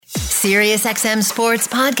SiriusXM Sports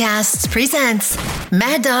Podcasts presents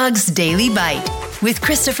Mad Dog's Daily Bite with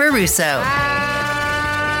Christopher Russo.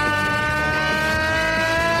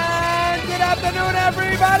 Good afternoon,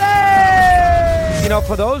 everybody! You know,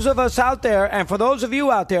 for those of us out there, and for those of you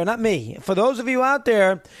out there, not me, for those of you out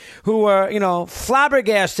there who are,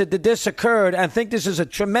 flabbergasted that this occurred and think this is a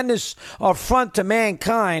tremendous affront to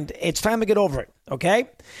mankind, it's time to get over it. Okay?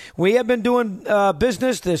 We have been doing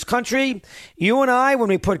business, this country, you and I, when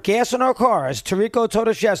we put gas in our cars, Tarico told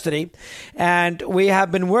us yesterday, and we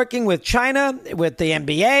have been working with China, with the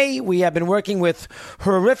NBA, we have been working with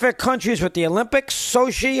horrific countries with the Olympics,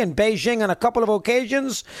 Sochi and Beijing on a couple of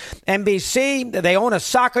occasions, NBC, they own a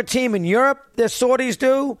soccer team in Europe, the Saudis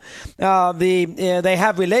do, they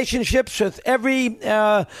have relationships with every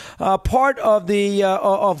part of the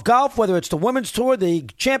of golf, whether it's the Women's Tour, the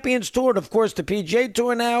Champions Tour, and of course the PGA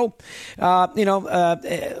Tour now,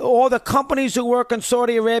 all the companies who work in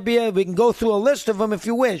Saudi Arabia, we can go through a list of them if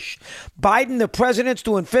you wish. Biden, the president's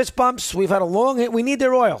doing fist bumps. We've had a long hit. We need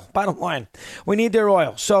their oil, bottom line. We need their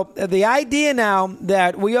oil. So the idea now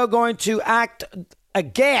that we are going to act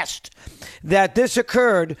aghast that this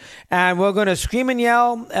occurred, and we're going to scream and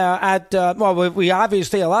yell we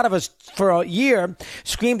obviously, a lot of us for a year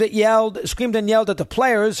screamed and yelled at the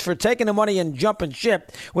players for taking the money and jumping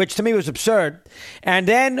ship, which to me was absurd. And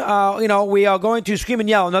then, we are going to scream and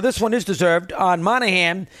yell. Now, this one is deserved on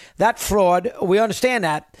Monahan, that fraud. We understand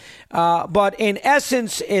that. But in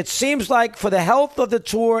essence, it seems like for the health of the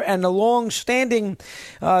tour and the long-standing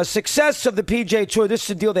success of the PGA Tour, this is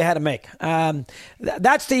the deal they had to make.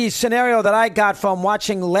 That's the scenario that I got from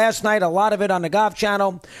watching last night, a lot of it on the Golf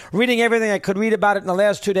Channel, reading everything I could read about it in the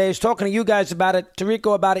last 2 days, talking to you guys about it,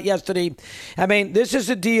 Tarico about it yesterday. I mean, this is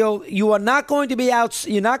a deal. You are not going to be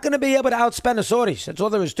you're not going to be able to outspend the Saudis. That's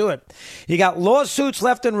all there is to it. You got lawsuits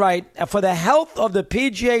left and right for the health of the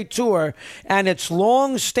PGA Tour and its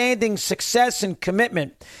long-standing success and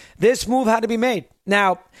commitment. This move had to be made.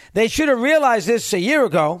 Now, they should have realized this a year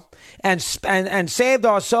ago and saved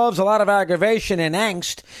ourselves a lot of aggravation and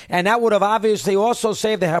angst, and that would have obviously also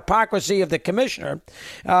saved the hypocrisy of the commissioner,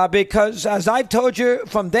 because as I've told you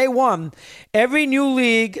from day one, every new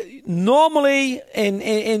league normally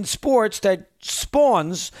in sports that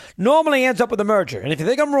spawns normally ends up with a merger. And if you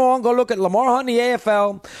think I'm wrong, go look at Lamar Hunt in the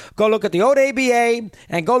AFL, go look at the old ABA,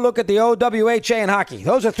 and go look at the OWHA in hockey.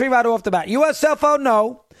 Those are three right off the bat. USFL,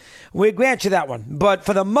 no. We grant you that one. But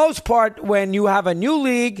for the most part, when you have a new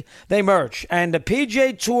league, they merge. And the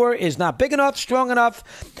PGA Tour is not big enough, strong enough,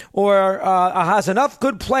 or has enough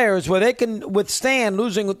good players where they can withstand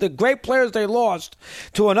losing the great players they lost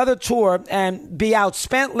to another tour and be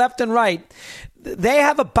outspent left and right. They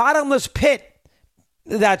have a bottomless pit,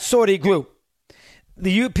 that Saudi group.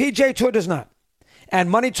 The PGA Tour does not. And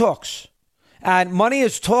money talks. And money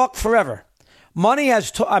is talk forever. Money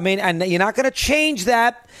has, and you're not going to change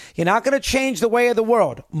that. You're not going to change the way of the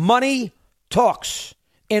world. Money talks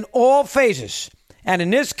in all phases. And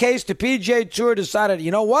in this case, the PGA Tour decided, you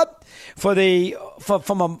know what? From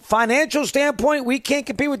a financial standpoint, we can't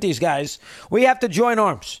compete with these guys. We have to join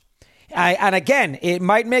arms. And again, it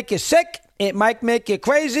might make you sick. It might make you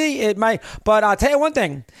crazy. But I'll tell you one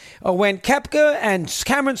thing. When Koepka and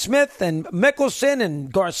Cameron Smith and Mickelson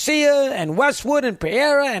and Garcia and Westwood and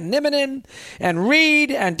Pereira and Niminen and Reed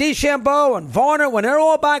and DeChambeau and Varner, when they're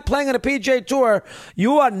all back playing on the PGA Tour,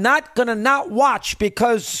 you are not going to not watch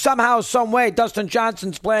because somehow, some way, Dustin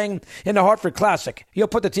Johnson's playing in the Hartford Classic. You'll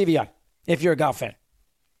put the TV on if you're a golf fan.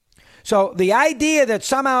 So the idea that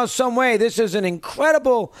somehow, some way, this is an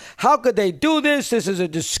incredible, how could they do this? This is a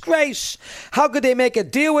disgrace. How could they make a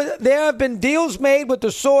deal with it? There have been deals made with the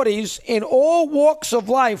Saudis in all walks of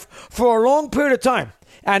life for a long period of time.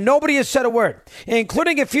 And nobody has said a word,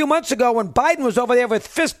 including a few months ago when Biden was over there with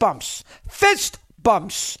fist bumps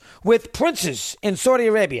with princes in Saudi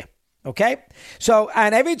Arabia. Okay? So,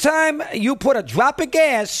 and every time you put a drop of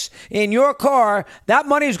gas in your car, that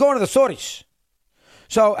money is going to the Saudis.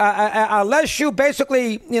 So unless you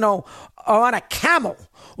basically, are on a camel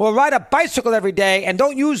or ride a bicycle every day and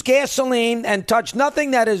don't use gasoline and touch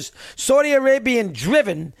nothing that is Saudi Arabian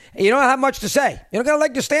driven, you don't have much to say. You don't got a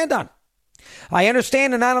leg to stand on. I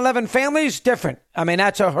understand the 9/11 families, different. I mean,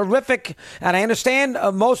 that's a horrific, and I understand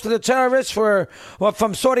most of the terrorists were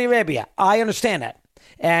from Saudi Arabia. I understand that.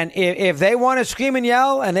 And if they want to scream and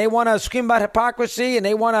yell and they want to scream about hypocrisy and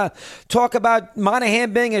they want to talk about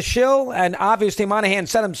Monahan being a shill, and obviously Monahan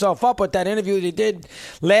set himself up with that interview that he did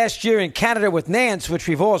last year in Canada with Nance, which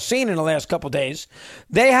we've all seen in the last couple of days,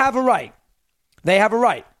 they have a right. They have a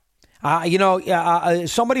right.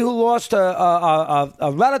 Somebody who lost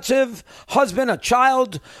a relative, husband, a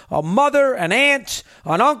child, a mother, an aunt,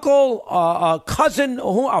 an uncle, a cousin,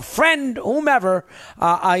 a friend, whomever,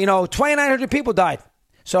 2,900 people died.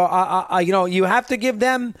 So, you have to give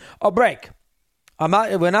them a break. We're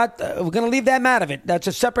going to leave them out of it. That's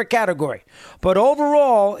a separate category. But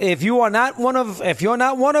overall, if you're not one of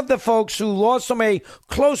the folks who lost somebody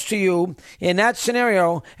close to you in that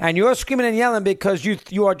scenario, and you're screaming and yelling because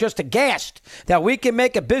you are just aghast that we can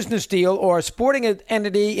make a business deal, or a sporting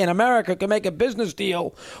entity in America can make a business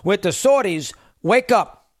deal with the Saudis, wake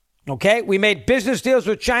up. Okay? We made business deals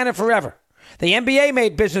with China forever. The NBA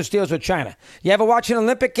made business deals with China. You ever watch an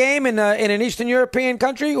Olympic game in an Eastern European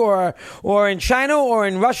country or in China or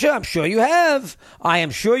in Russia? I'm sure you have. I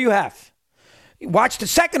am sure you have. Watch the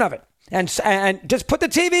second of it. And just put the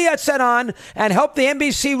TV set on and help the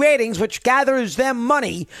NBC ratings, which gathers them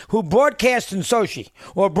money, who broadcast in Sochi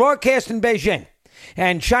or broadcast in Beijing.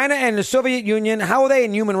 And China and the Soviet Union, how are they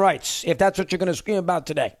in human rights, if that's what you're going to scream about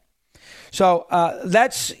today? So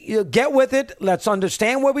let's get with it. Let's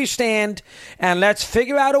understand where we stand, and let's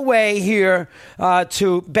figure out a way here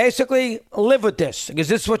to basically live with this, because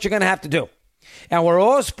this is what you're going to have to do. And we're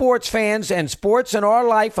all sports fans, and sports in our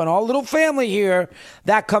life and our little family here,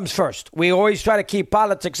 that comes first. We always try to keep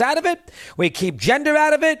politics out of it. We keep gender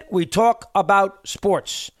out of it. We talk about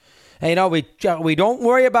sports. And, we don't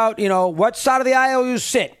worry about, what side of the aisle you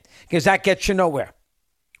sit, because that gets you nowhere.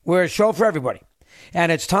 We're a show for everybody. And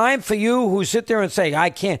it's time for you who sit there and say,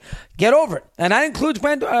 I can't, get over it. And that includes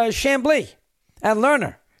Chambly and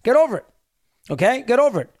Lerner. Get over it. Okay? Get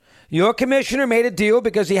over it. Your commissioner made a deal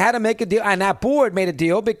because he had to make a deal, and that board made a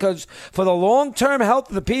deal because for the long-term health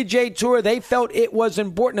of the PGA Tour, they felt it was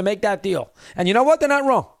important to make that deal. And you know what? They're not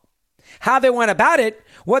wrong. How they went about it,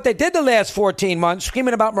 what they did the last 14 months,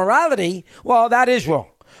 screaming about morality, well, that is wrong.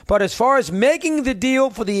 But as far as making the deal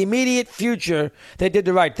for the immediate future, they did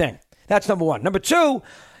the right thing. That's number one. Number two,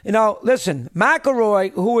 listen,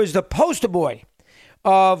 McIlroy, who is the poster boy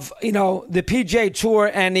of, the PGA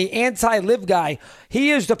Tour and the anti-LIV guy,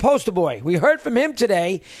 he is the poster boy. We heard from him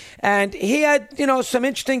today, and he had, some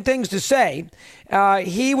interesting things to say.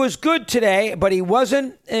 He was good today, but he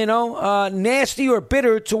wasn't, nasty or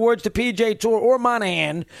bitter towards the PGA Tour or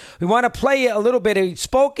Monahan. We want to play a little bit. He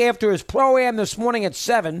spoke after his pro-am this morning at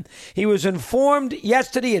 7. He was informed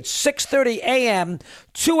yesterday at 6:30 a.m.,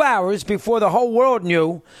 2 hours before the whole world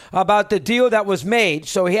knew about the deal that was made.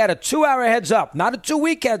 So he had a 2-hour heads up, not a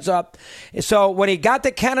 2-week heads up. So when he got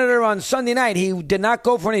to Canada on Sunday night, he did not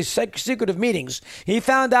go for any secretive meetings. He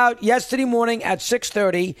found out yesterday morning at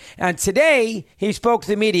 6:30, and today he spoke to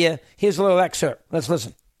the media. Here's a little excerpt. Let's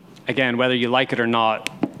listen. Again, whether you like it or not,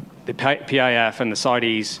 the PIF and the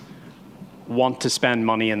Saudis want to spend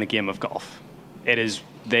money in the game of golf. It is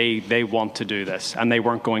they want to do this, and they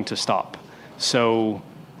weren't going to stop. So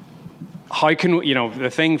how can we,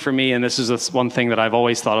 the thing for me, and this is one thing that I've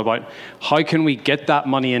always thought about, how can we get that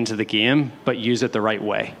money into the game but use it the right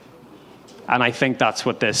way? And I think that's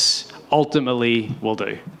what this ultimately will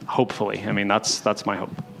do, hopefully. I mean, that's my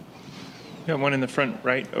hope. Got one in the front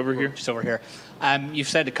right over here. Just over here. You've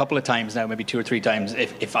said a couple of times now, maybe 2 or 3 times,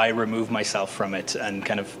 if I remove myself from it and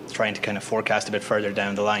kind of trying to kind of forecast a bit further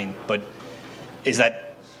down the line. But is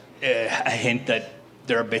that a hint that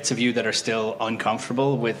there are bits of you that are still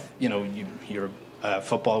uncomfortable with, you're a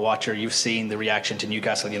football watcher, you've seen the reaction to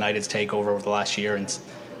Newcastle United's takeover over the last year and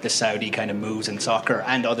the Saudi kind of moves in soccer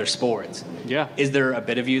and other sports. Yeah. Is there a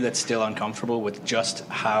bit of you that's still uncomfortable with just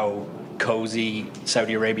how cozy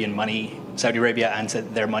Saudi Arabia and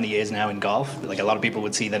their money is now in golf? Like, a lot of people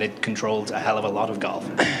would see that it controls a hell of a lot of golf.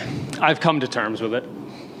 I've come to terms with it.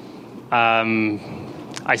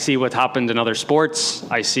 I see what happened in other sports.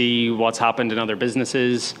 I see what's happened in other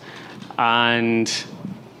businesses. And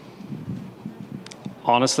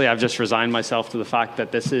honestly, I've just resigned myself to the fact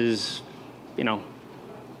that this is,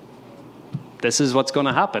 this is what's going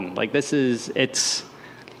to happen. Like, it's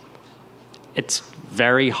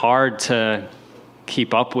very hard to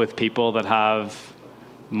keep up with people that have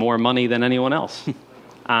more money than anyone else.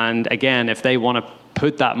 And again, if they want to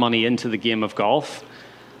put that money into the game of golf,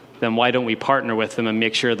 then why don't we partner with them and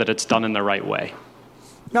make sure that it's done in the right way?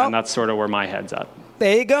 Nope. And that's sort of where my head's at.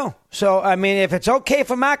 There you go. So, I mean, if it's okay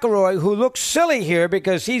for McIlroy, who looks silly here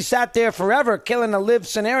because he sat there forever killing the LIV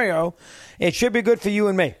scenario, it should be good for you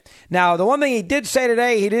and me. Now, the one thing he did say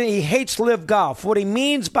today, he hates LIV golf. What he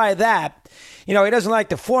means by that he doesn't like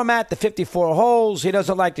the format, the 54 holes. He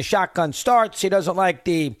doesn't like the shotgun starts. He doesn't like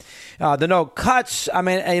the no cuts. I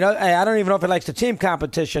mean, I don't even know if he likes the team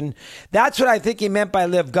competition. That's what I think he meant by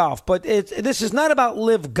LIV Golf. But this is not about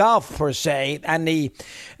LIV Golf per se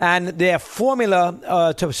and their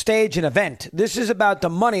formula to stage an event. This is about the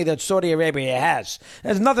money that Saudi Arabia has. It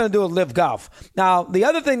has nothing to do with LIV Golf. Now, the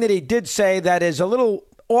other thing that he did say that is a little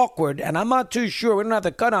awkward, and I'm not too sure, we don't have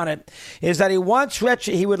to cut on it, is that he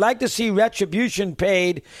would like to see retribution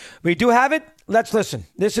paid. We do have it. Let's listen.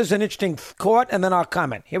 This is an interesting quote, and then I'll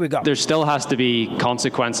comment. Here we go. There still has to be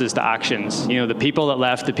consequences to actions. The people that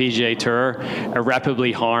left the PGA Tour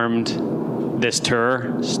irreparably harmed this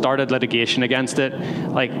tour, started litigation against it.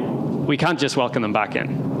 We can't just welcome them back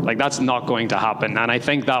in. That's not going to happen. And I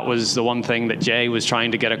think that was the one thing that Jay was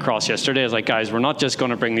trying to get across yesterday is guys, we're not just going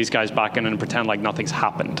to bring these guys back in and pretend like nothing's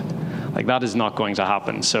happened. That is not going to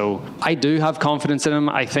happen. So I do have confidence in him.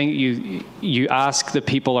 I think you ask the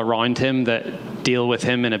people around him that deal with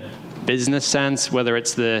him in a business sense, whether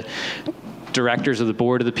it's the directors of the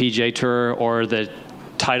board of the PGA Tour or the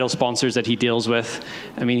title sponsors that he deals with.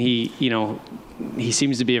 I mean, he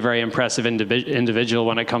seems to be a very impressive individual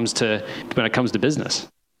when it comes to business.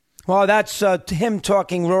 Well, that's him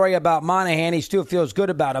talking, Rory, about Monahan. He still feels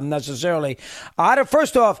good about him necessarily.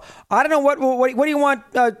 First off, I don't know what do you want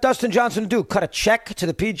Dustin Johnson to do? Cut a check to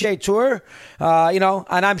the PGA Tour,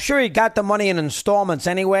 And I'm sure he got the money in installments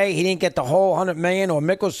anyway. He didn't get the whole $100 million, or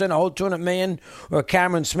Mickelson a whole $200 million, or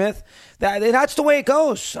Cameron Smith. That's the way it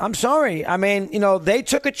goes. I'm sorry. I mean, they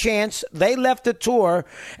took a chance. They left the tour,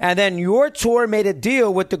 and then your tour made a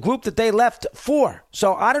deal with the group that they left for.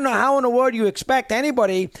 So I don't know how in the world you expect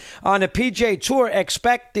anybody on the PGA Tour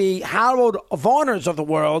expect the Harold Varners of the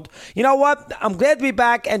world. You know what? I'm glad to be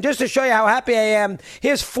back, and just to show you how happy I am,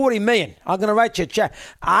 here's $40 million. I'm going to write you a check.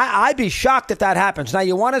 I'd be shocked if that happens. Now,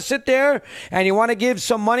 you want to sit there and you want to give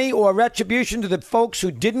some money or retribution to the folks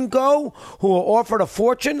who didn't go, who were offered a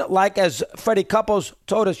fortune, like as Freddie Couples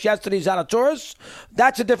told us yesterday, he's out of tourists.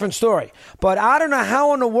 That's a different story. But I don't know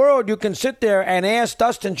how in the world you can sit there and ask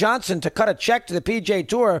Dustin Johnson to cut a check to the PGA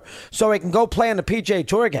Tour so he can go play on the PGA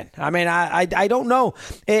Tour again. I mean, I don't know.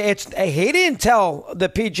 He didn't tell the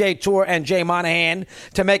PGA Tour and Jay Monahan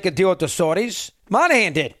to make a deal with the Saudis.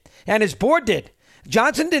 Monahan did, and his board did.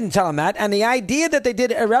 Johnson didn't tell him that. And the idea that they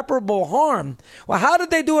did irreparable harm, well, how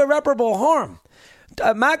did they do irreparable harm?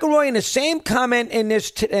 McIlroy, in the same comment in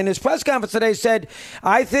his press conference today, said,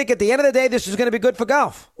 I think at the end of the day, this is going to be good for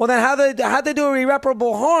golf. Well, then how'd they do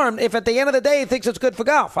irreparable harm if at the end of the day he thinks it's good for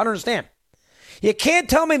golf? I don't understand. You can't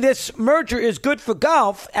tell me this merger is good for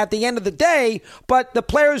golf at the end of the day, but the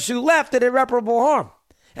players who left did irreparable harm.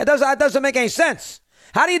 That doesn't make any sense.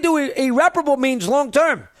 How do you do irreparable means long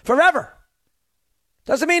term, forever? It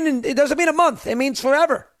doesn't mean a month. It means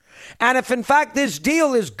forever. And if in fact this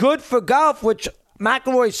deal is good for golf, which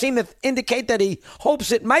McIlroy seemed to indicate that he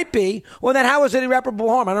hopes it might be, well, then how is it irreparable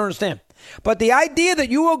harm? I don't understand. But the idea that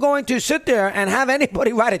you are going to sit there and have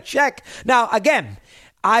anybody write a check. Now, again,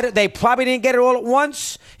 they probably didn't get it all at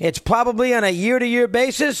once. It's probably on a year-to-year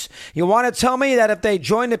basis. You want to tell me that if they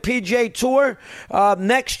join the PGA Tour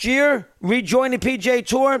next year, rejoin the PGA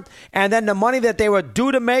Tour, and then the money that they were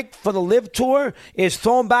due to make for the LIV Tour is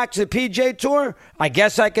thrown back to the PGA Tour, I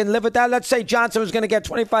guess I can live with that. Let's say Johnson was going to get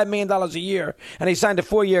 $25 million a year, and he signed a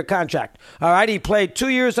 4-year contract. All right, he played 2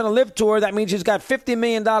 years on the LIV Tour. That means he's got $50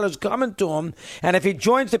 million coming to him, and if he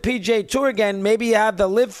joins the PGA Tour again, maybe you have the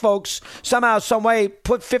LIV folks somehow, some way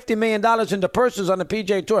put $50 million into purses on the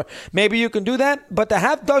PGA Tour. Maybe you can do that, but to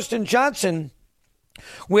have Dustin Johnson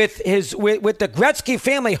with the Gretzky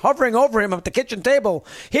family hovering over him at the kitchen table.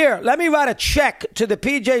 Here, let me write a check to the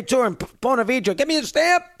PGA Tour in Ponte Vedra. Give me a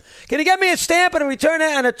stamp. Can you get me a stamp and a return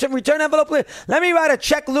envelope? Let me write a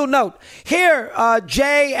check, little note. Here,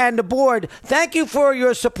 Jay and the board, thank you for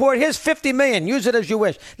your support. Here's $50 million. Use it as you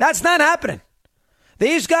wish. That's not happening.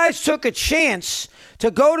 These guys took a chance to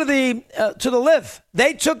go to the LIV.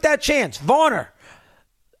 They took that chance. Varner,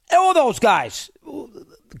 all those guys.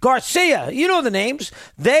 Garcia, you know the names.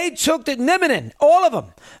 They took the Niminen, all of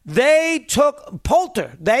them. They took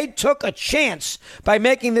Poulter. They took a chance by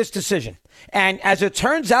making this decision. And as it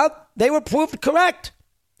turns out, they were proved correct.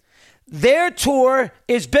 Their tour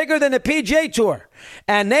is bigger than the PGA Tour.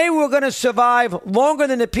 And they were going to survive longer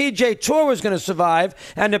than the PGA Tour was going to survive.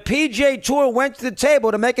 And the PGA Tour went to the table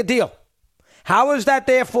to make a deal. How is that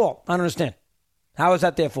their fault? I don't understand. How is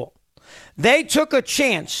that their fault? They took a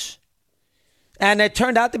chance. And it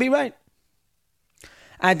turned out to be right.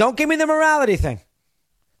 And don't give me the morality thing.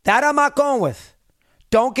 That I'm not going with.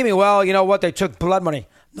 Don't give me, well, you know what, they took blood money.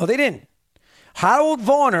 No, they didn't. Harold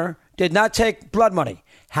Varner did not take blood money.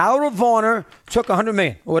 Howard Varner took $100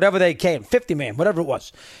 million, or whatever they came, $50 million, whatever it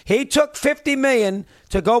was. He took $50 million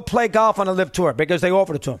to go play golf on a LIV Tour because they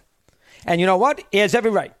offered it to him. And you know what? He has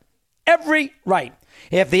every right. Every right.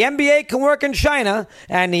 If the NBA can work in China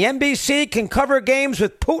and the NBC can cover games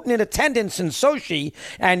with Putin in attendance in Sochi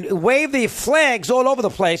and wave the flags all over the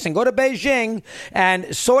place and go to Beijing,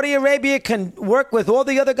 and Saudi Arabia can work with all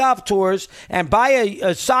the other golf tours and buy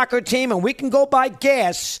a soccer team, and we can go buy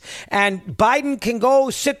gas, and Biden can go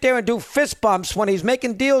sit there and do fist bumps when he's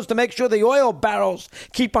making deals to make sure the oil barrels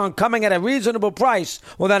keep on coming at a reasonable price,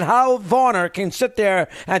 well, then Howard Varner can sit there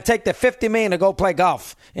and take the $50 million to go play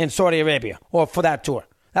golf in Saudi Arabia or for that tour.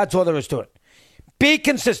 That's all there is to it. Be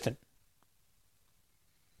consistent.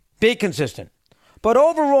 Be consistent. But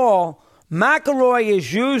overall, McIlroy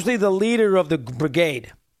is usually the leader of the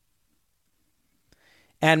brigade.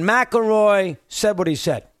 And McIlroy said what he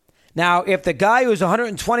said. Now, if the guy who's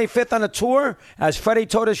 125th on the tour, as Freddie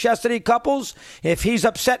told us yesterday, Couples, if he's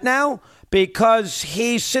upset now because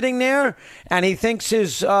he's sitting there and he thinks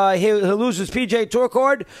he'll lose his PGA Tour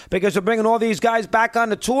card because they're bringing all these guys back on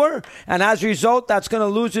the tour, and as a result, that's going to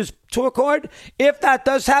lose his tour card. If that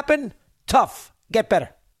does happen, tough. Get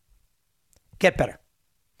better. Get better.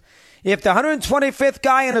 If the 125th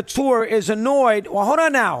guy on the tour is annoyed, well, hold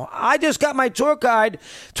on now. I just got my tour card,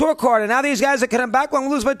 and now these guys are coming back. Well, I'm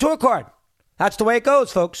going to lose my tour card. That's the way it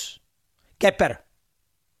goes, folks. Get better.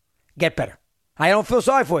 Get better. I don't feel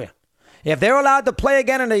sorry for you. If they're allowed to play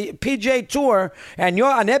again on the PGA Tour and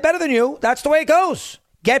they're better than you, that's the way it goes.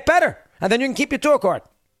 Get better. And then you can keep your tour card.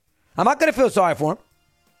 I'm not going to feel sorry for them.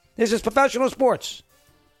 This is professional sports.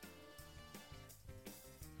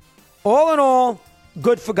 All in all,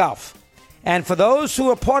 good for golf. And for those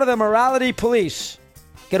who are part of the morality police,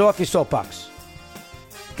 get off your soapbox.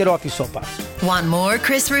 Get off your soapbox. Want more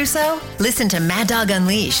Chris Russo? Listen to Mad Dog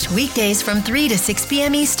Unleashed weekdays from 3 to 6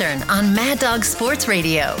 p.m. Eastern on Mad Dog Sports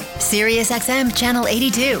Radio, Sirius XM Channel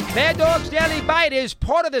 82. Mad Dog's Daily Bite is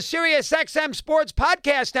part of the Sirius XM Sports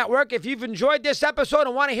Podcast Network. If you've enjoyed this episode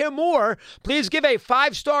and want to hear more, please give a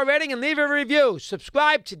 5-star rating and leave a review.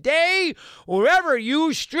 Subscribe today wherever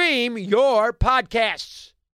you stream your podcasts.